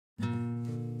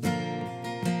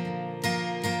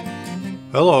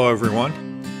Hello everyone.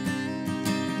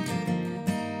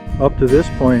 Up to this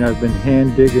point I've been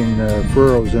hand digging the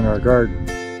furrows in our garden.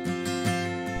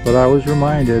 But I was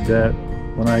reminded that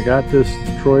when I got this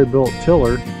Troy Bilt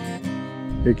tiller,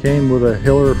 it came with a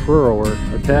Hiller Furrower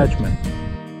attachment.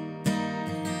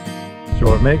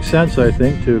 So it makes sense, I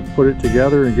think, to put it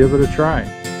together and give it a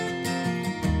try.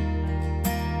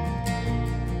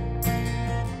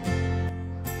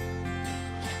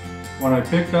 When I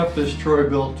picked up this Troy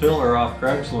Bilt tiller off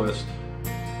Craigslist,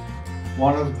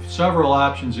 one of several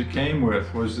options it came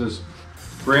with was this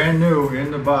brand new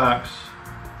in the box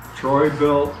Troy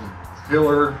Bilt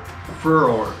Hiller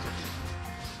Furrower.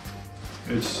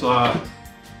 It's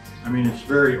it's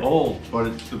very old,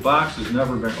 but the box has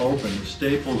never been opened. The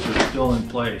staples are still in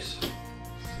place.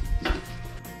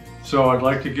 So I'd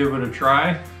like to give it a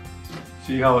try,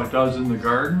 see how it does in the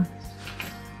garden.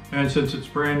 And since it's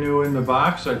brand new in the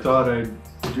box, I thought I'd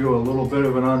do a little bit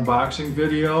of an unboxing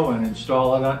video and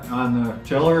install it on the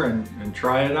tiller and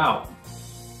try it out.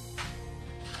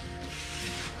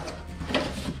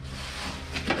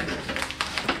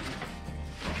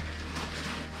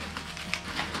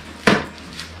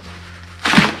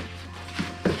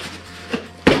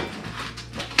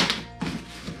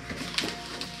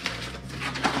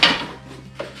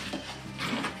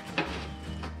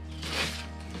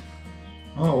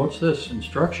 Oh, what's this?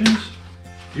 Instructions?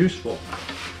 Useful.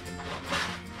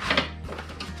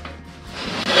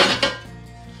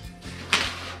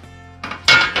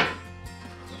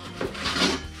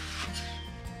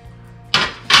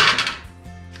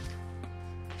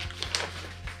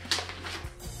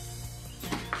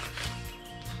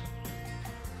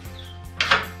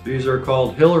 These are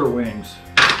called Hiller wings.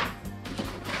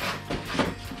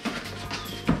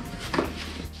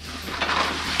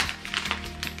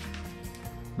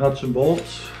 Nuts and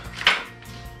bolts.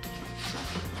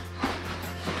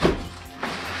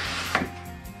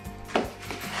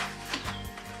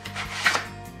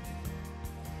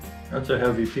 That's a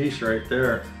heavy piece right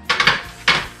there.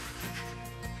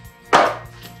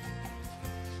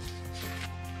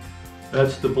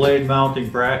 That's the blade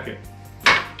mounting bracket.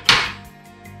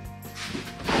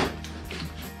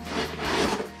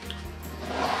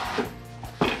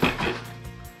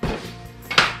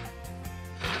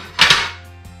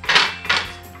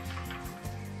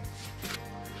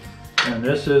 And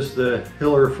this is the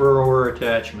Hiller Furrower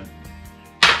attachment.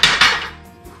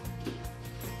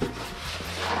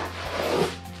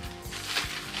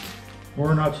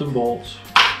 More nuts and bolts.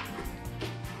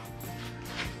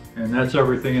 And that's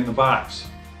everything in the box.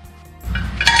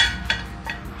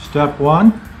 Step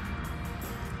 1.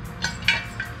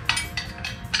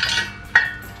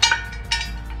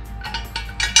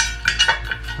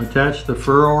 Attach the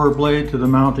furrower blade to the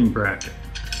mounting bracket.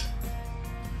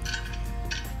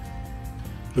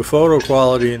 The photo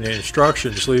quality in the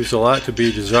instructions leaves a lot to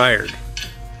be desired.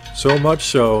 So much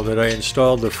so that I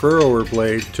installed the furrower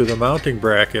blade to the mounting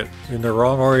bracket in the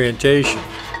wrong orientation.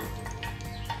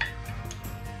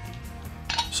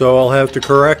 So I'll have to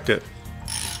correct it.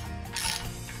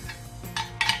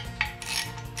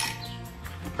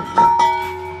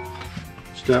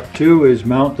 Step 2 is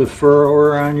mount the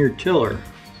furrower on your tiller.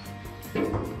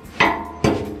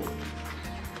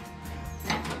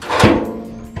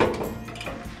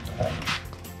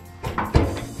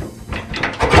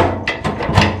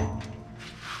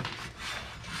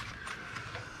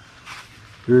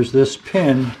 There's this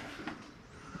pin,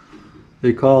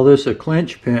 they call this a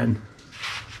clinch pin.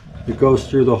 It goes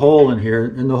through the hole in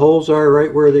here, and the holes are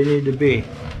right where they need to be.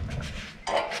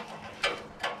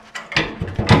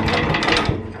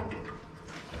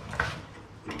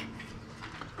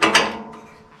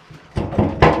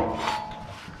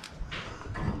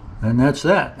 And that's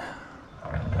that.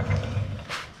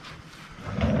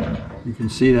 You can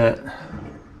see that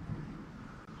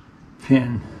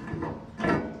pin.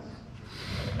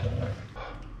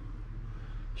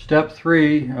 Step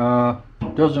 3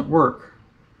 doesn't work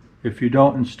if you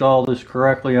don't install this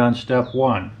correctly on step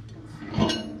 1.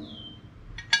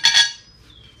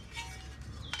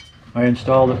 I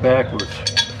installed it backwards.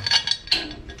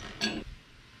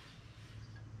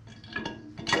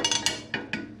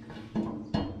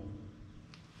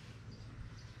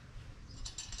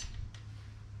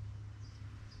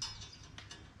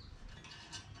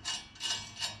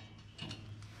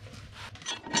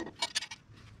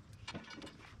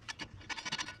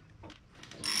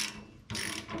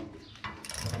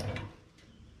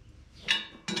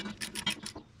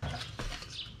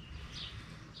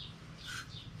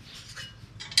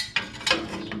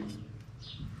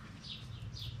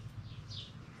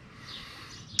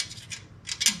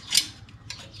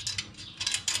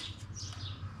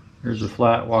 There's a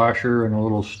flat washer and a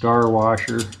little star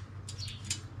washer.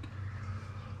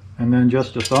 And then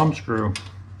just a thumb screw,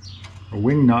 a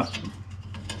wing nut.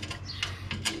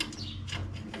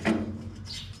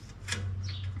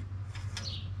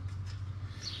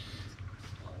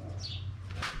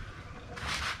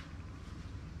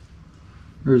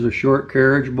 There's a short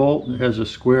carriage bolt that has a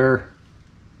square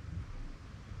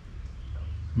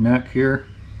neck here.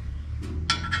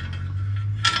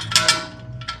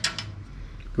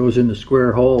 Goes into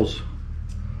square holes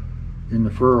in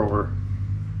the furrower.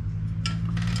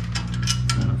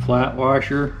 And a flat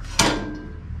washer,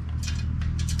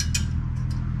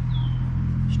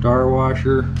 star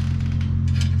washer,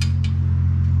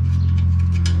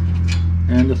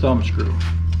 and a thumb screw.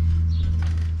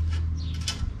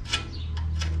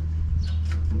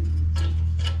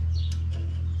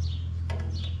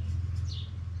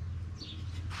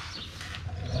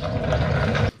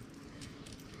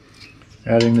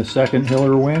 Adding the second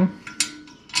hiller wing.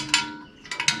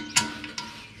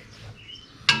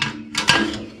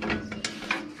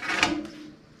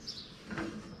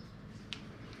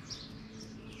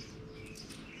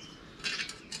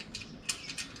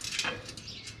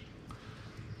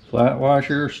 Flat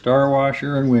washer, star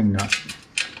washer, and wing nut.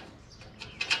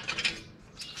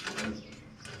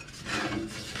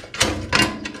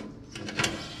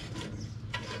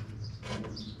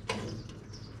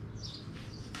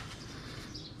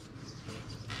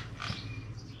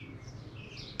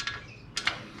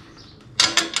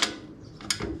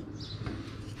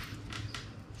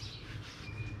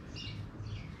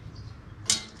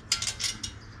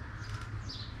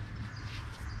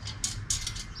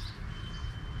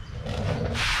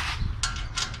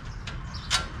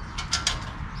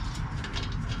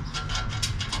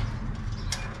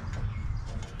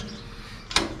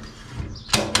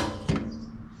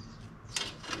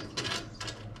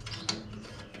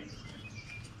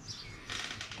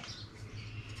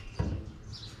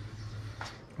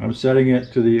 I'm setting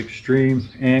it to the extreme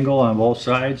angle on both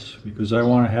sides because I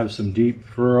want to have some deep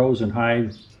furrows and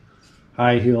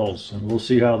high hills, and we'll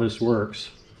see how this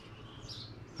works.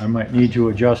 I might need to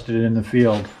adjust it in the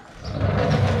field.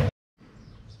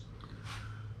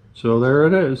 So there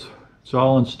it is. It's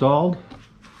all installed.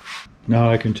 Now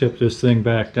I can tip this thing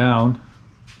back down.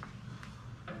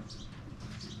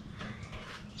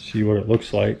 See what it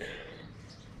looks like.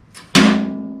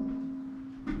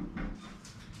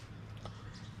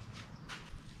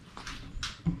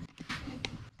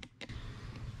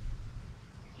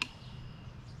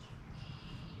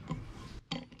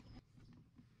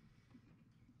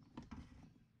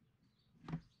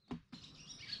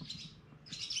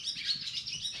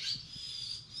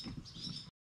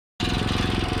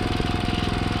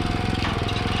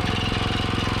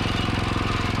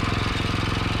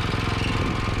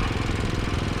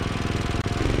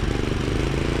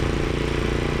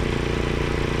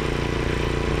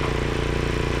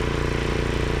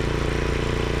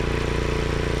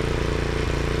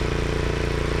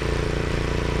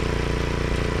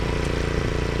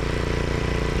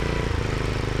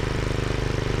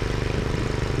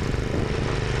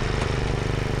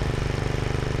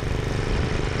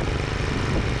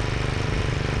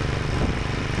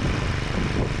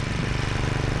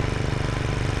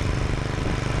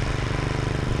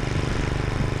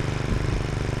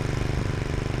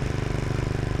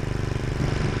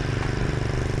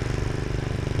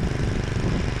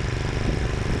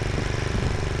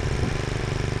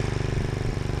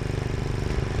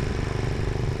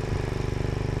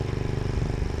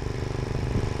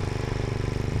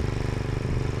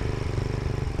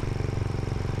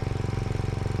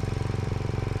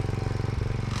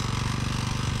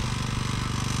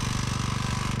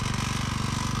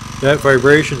 That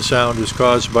vibration sound is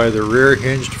caused by the rear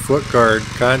hinged foot guard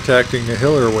contacting the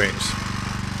hiller wings.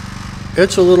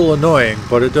 It's a little annoying,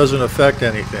 but it doesn't affect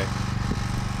anything.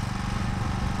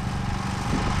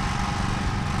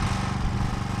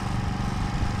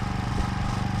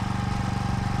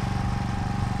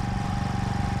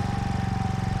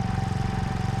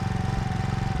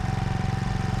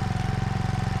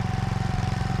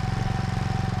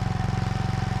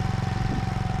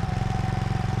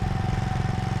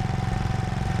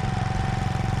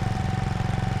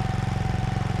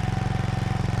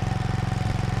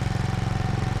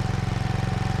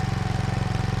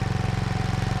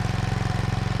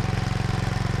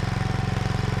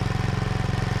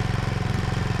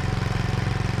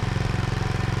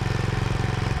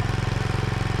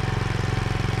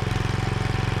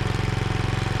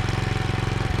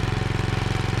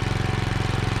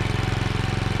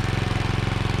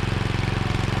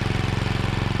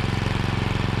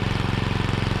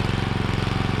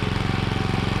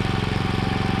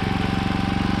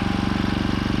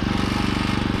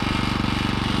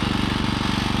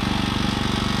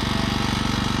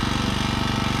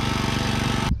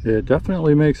 It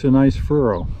definitely makes a nice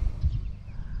furrow.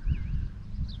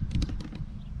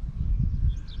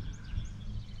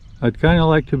 I'd kind of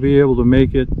like to be able to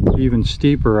make it even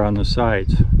steeper on the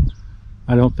sides.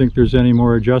 I don't think there's any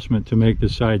more adjustment to make the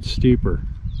sides steeper.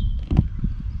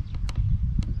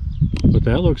 But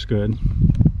that looks good.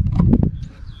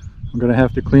 I'm going to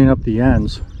have to clean up the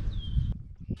ends.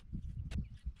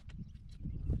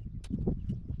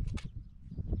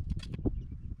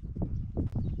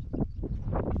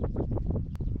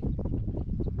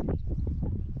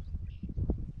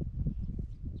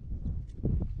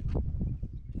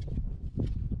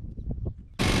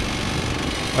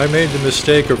 I made the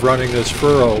mistake of running this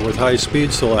furrow with high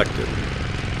speed selected.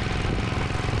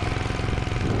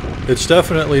 It's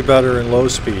definitely better in low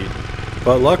speed,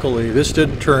 but luckily this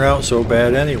didn't turn out so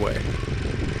bad anyway.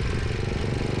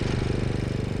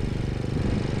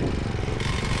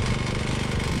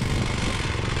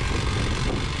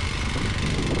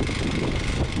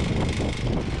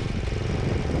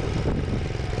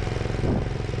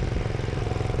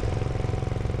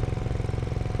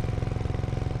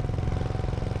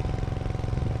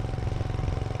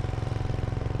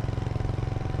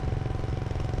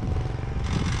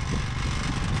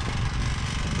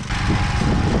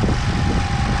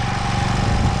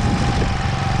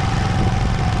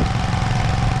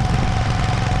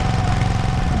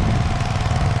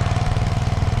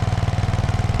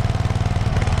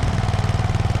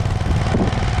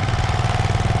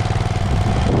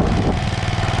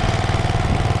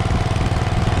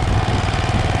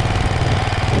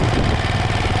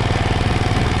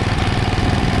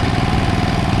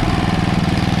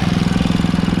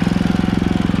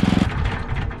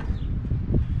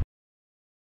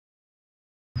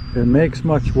 It makes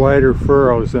much wider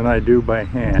furrows than I do by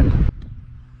hand.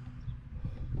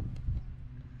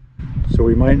 So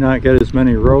we might not get as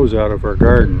many rows out of our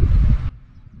garden.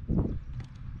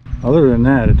 Other than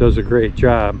that, it does a great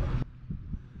job.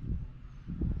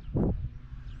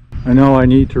 I know I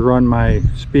need to run my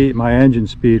engine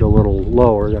speed a little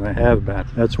lower than I have been.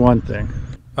 That's one thing.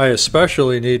 I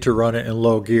especially need to run it in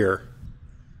low gear.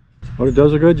 But it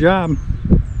does a good job.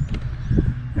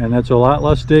 And that's a lot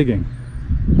less digging.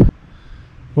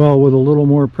 Well, with a little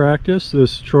more practice,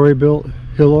 this Troy Bilt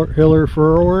Hiller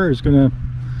Furrower is going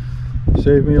to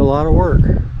save me a lot of work.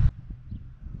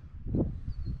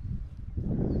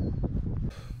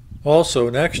 Also,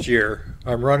 next year,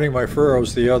 I'm running my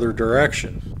furrows the other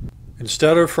direction.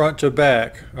 Instead of front to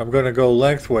back, I'm going to go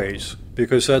lengthways,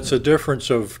 because that's a difference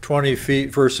of 20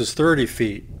 feet versus 30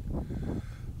 feet.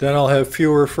 Then I'll have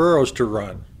fewer furrows to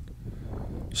run.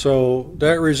 So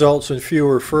that results in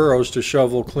fewer furrows to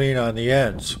shovel clean on the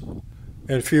ends,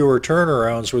 and fewer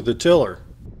turnarounds with the tiller.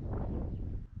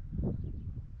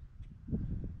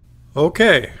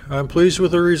 Okay, I'm pleased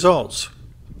with the results.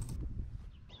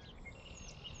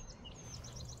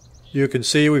 You can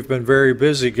see we've been very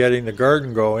busy getting the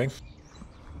garden going.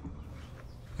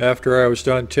 After I was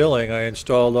done tilling, I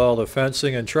installed all the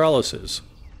fencing and trellises.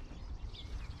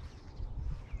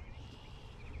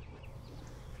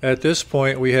 At this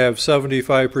point, we have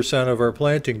 75% of our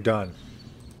planting done.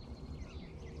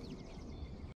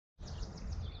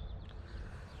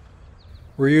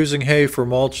 We're using hay for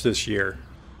mulch this year.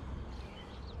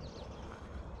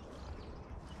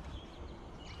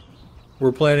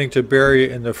 We're planning to bury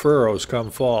it in the furrows come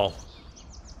fall.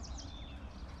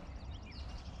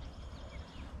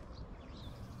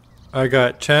 I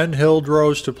got 10 hilled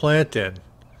rows to plant in.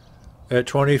 At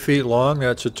 20 feet long,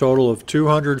 that's a total of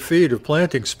 200 feet of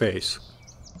planting space.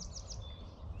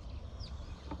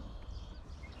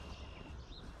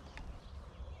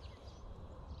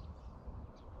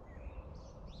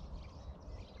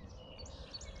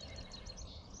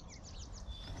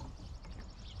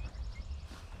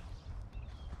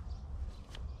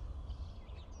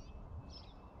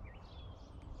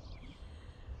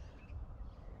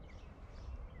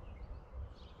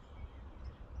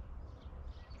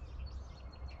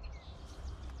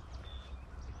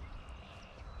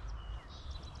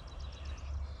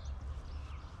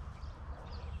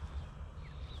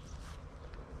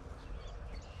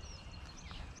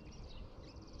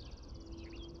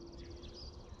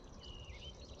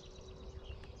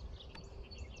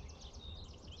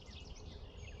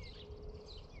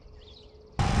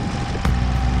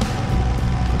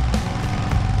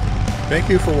 Thank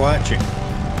you for watching.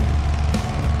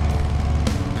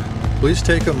 Please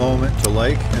take a moment to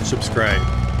like and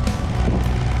subscribe.